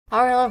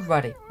Alright, hello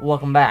everybody,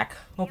 welcome back.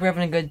 Hope you're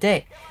having a good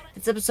day.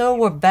 This episode,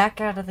 we're back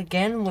at it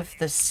again with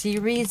the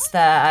series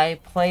that I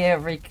play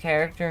every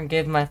character and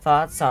give my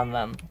thoughts on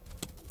them.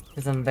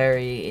 Because I'm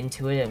very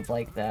intuitive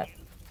like that.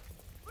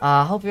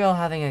 Hope you're all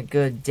having a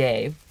good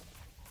day.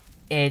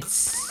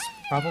 It's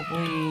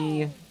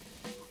probably...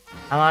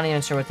 I'm not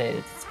even sure what day it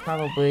is. It's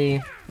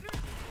probably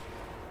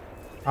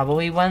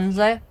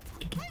Wednesday.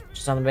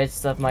 Just on the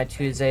basis of my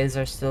Tuesdays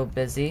are still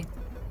busy.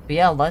 But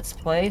yeah, let's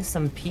play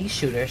some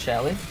Peashooter,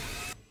 shall we?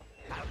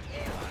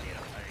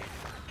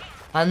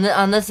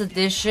 On this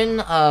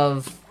edition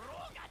of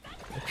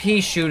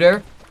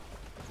Peashooter,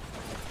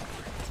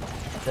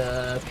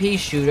 the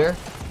Peashooter,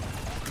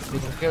 you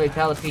can clearly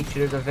tell the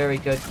Peashooter is a very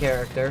good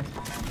character.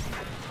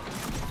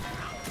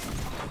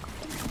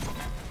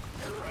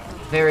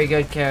 Very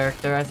good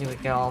character. I think we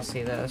can all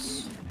see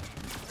this.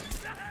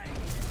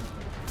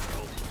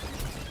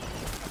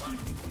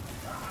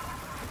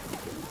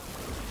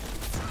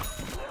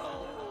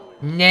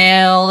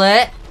 Nailed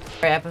it!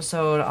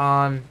 Episode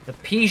on the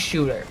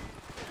Peashooter.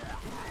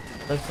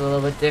 Looks a little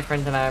bit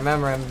different than I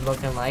remember him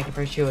looking like. I'm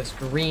pretty sure it was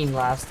green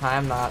last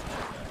time, not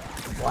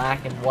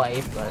black and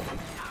white, but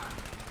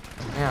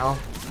you know.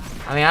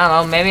 I mean, I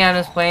don't know, maybe I'm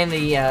just playing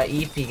the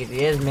EP because it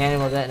is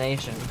manual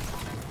detonation.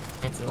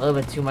 It's a little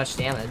bit too much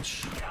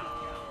damage.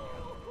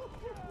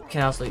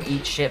 Can also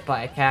eat shit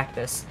by a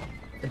cactus.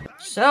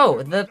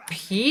 So, the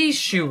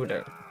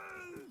Peashooter.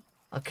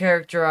 A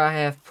character I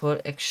have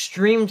put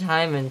extreme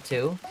time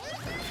into,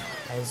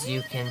 as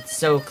you can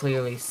so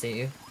clearly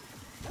see.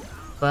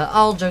 But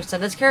all jokes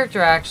aside, this character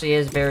actually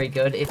is very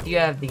good if you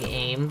have the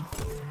aim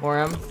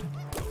for him.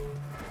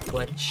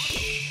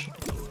 Which...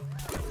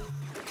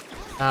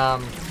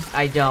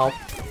 I don't.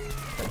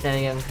 But then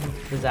again,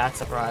 who's that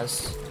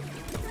surprise?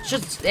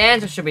 The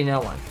answer should be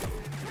no one.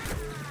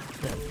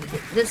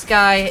 This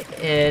guy,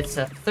 it's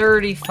a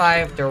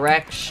 35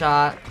 direct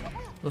shot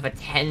with a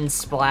 10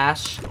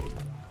 splash.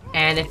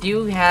 And if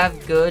you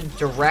have good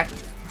direct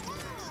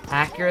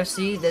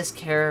accuracy, this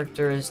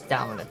character is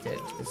dominative,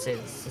 to say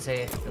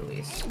the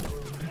least.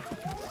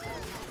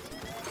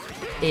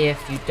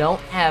 If you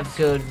don't have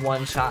good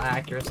one-shot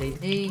accuracy,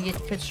 you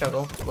could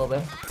struggle a little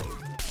bit.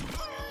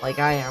 Like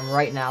I am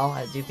right now,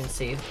 as you can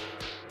see.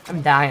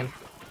 I'm dying.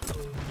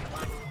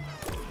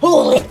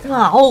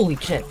 Holy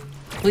shit.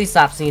 Please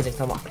stop sneezing,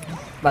 come on.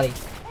 Buddy.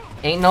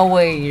 Ain't no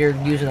way you're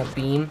using a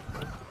beam.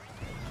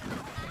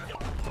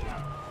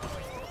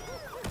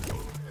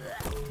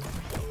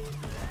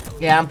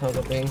 Yeah, I'm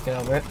pogo being. Get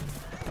over it.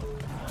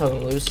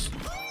 Pogo loose.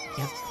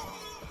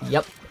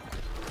 Yep.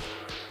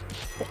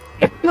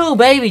 No,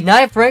 baby,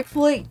 knife break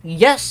fleet?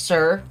 Yes,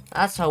 sir.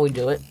 That's how we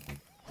do it.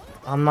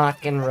 I'm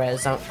not getting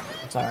res. I'm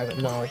sorry, but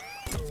no.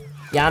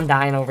 Yeah, I'm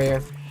dying over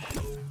here.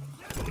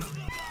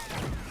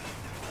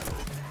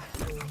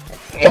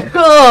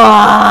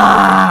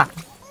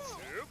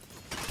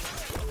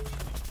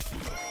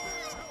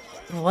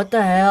 What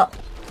the hell?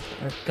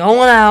 We're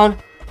going out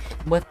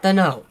with the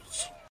nose.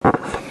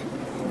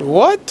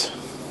 What?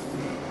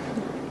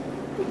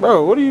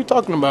 Bro, what are you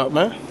talking about,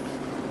 man?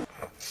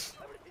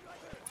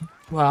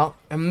 Well,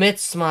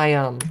 amidst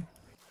my,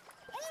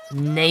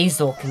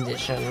 nasal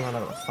condition,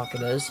 whatever the fuck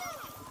it is,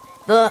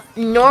 the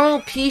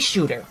normal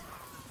Peashooter.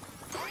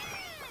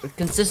 A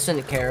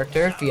consistent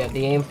character, if you have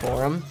the aim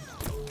for him.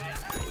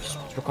 Just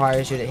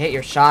requires you to hit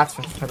your shots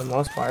for the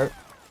most part.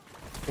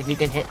 If you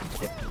can hit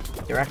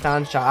direct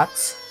on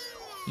shots,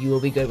 you will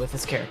be good with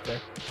this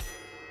character.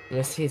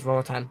 Let's see it one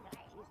more time.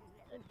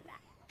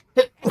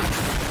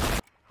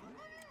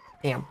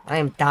 Damn, I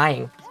am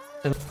dying.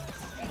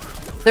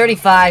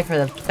 35 for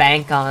the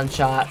bank on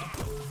shot.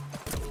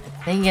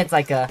 I think it's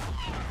like a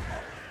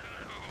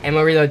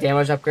ammo reload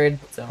damage upgrade,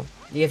 so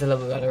you get a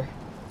little bit better.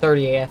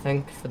 38, I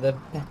think, for the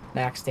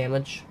max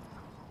damage.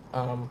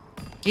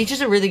 He's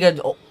just a really good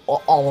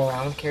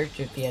all-around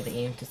character if you have the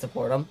aim to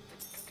support him,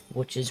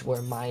 which is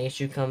where my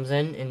issue comes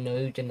in. And no,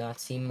 you did not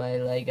see my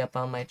leg up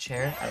on my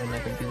chair. I would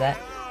never do that.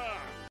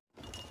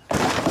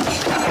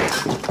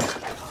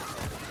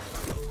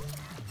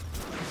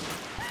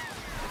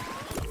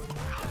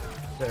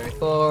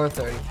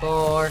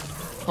 34.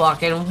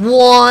 Fucking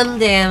 1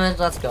 damage.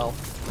 Let's go.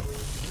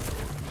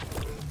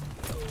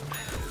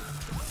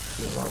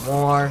 One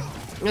more.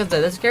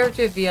 This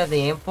character, if you have the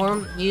aim for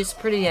him, he's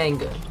pretty dang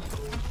good.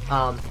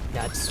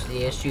 That's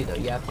the issue though.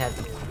 You have to have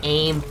the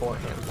aim for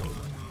him.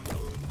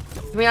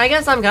 I mean, I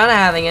guess I'm kind of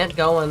having it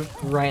going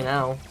right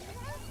now.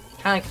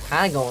 Kind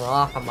of going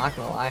off. I'm not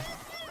gonna lie.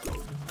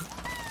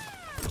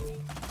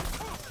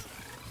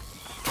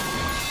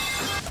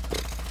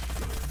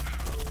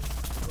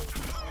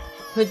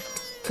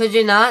 Could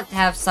you not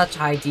have such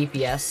high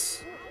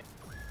DPS?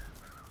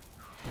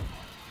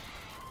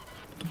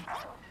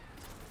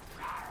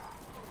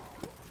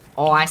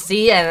 Oh, I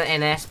see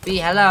an SB.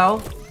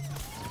 Hello.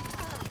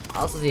 I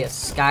also see a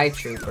Sky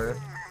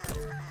Trooper.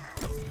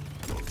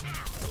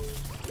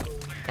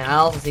 And I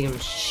also see him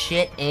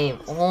shit aim.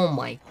 Oh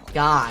my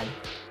god.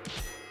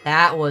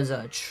 That was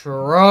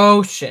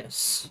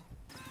atrocious.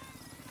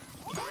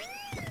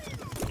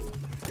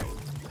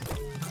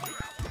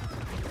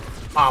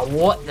 Oh,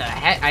 what the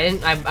heck?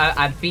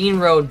 I bean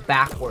rode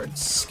backwards.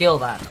 Skill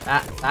that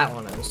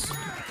one is.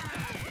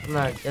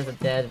 No, there's a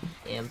dead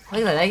imp.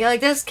 Look at that,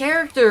 like this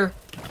character.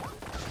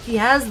 He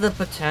has the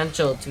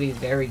potential to be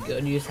very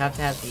good. You just have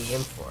to have the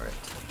aim for it.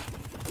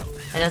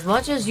 And as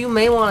much as you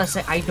may want to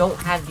say, I don't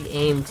have the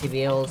aim to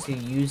be able to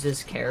use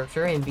this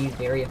character and be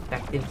very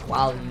effective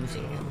while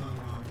using him.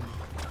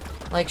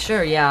 Like,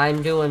 sure, yeah,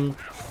 I'm doing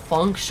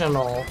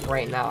functional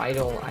right now. I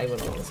wouldn't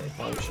want to say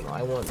functional.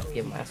 I wouldn't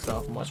give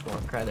myself much more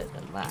credit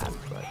than that,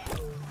 but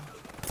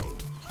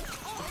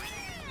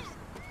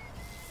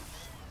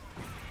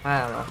I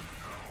don't know.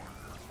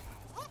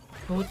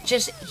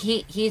 Just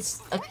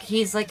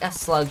he's like a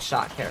slug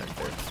shot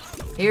character.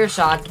 Here,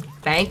 shot,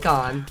 bank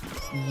on,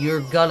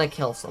 you're gonna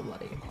kill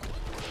somebody.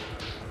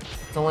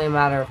 It's only a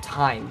matter of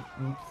time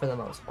for the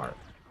most part.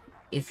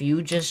 If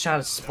you just try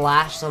to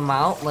splash them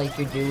out like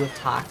you do with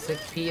Toxic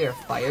P or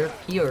Fire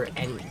P or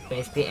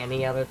basically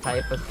any other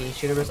type of P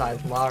shooter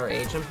besides Law or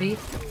Agent P,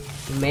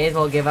 you may as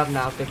well give up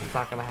now because it's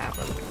not gonna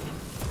happen.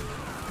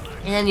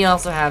 And then you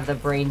also have the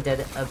brain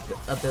dead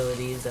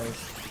abilities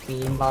of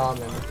Beam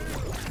Bomb and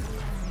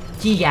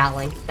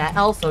Gatling that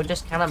also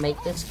just kind of make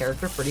this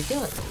character pretty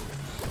good.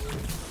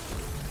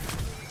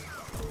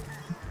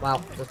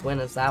 Wow, just when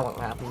is that one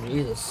happen?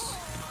 Jesus.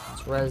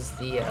 Let's res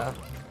the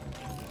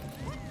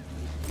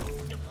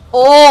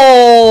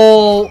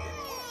Oh!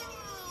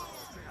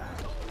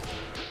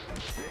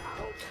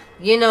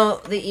 You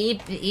know, the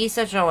E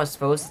section was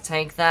supposed to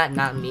tank that,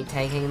 not me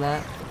tanking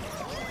that.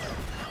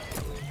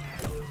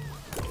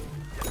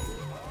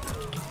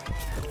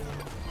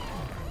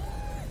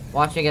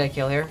 Watch me get a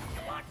kill here.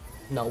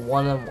 No,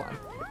 1-on-1.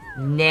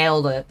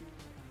 Nailed it.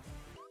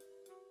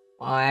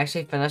 Well, I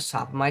actually finished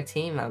top of my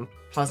team. I'm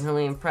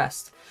pleasantly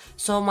impressed.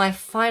 So my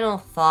final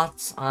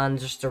thoughts on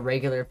just a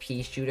regular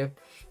pea shooter.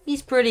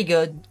 He's pretty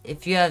good.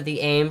 If you have the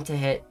aim to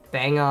hit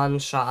bang-on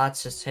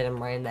shots, just hit him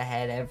right in the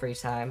head every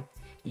time.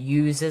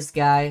 Use this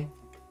guy.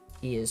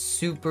 He is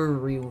super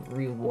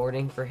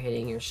rewarding for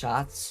hitting your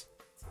shots.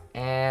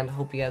 And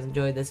hope you guys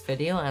enjoyed this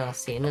video, and I'll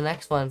see you in the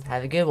next one.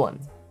 Have a good one,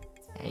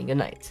 and good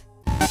night.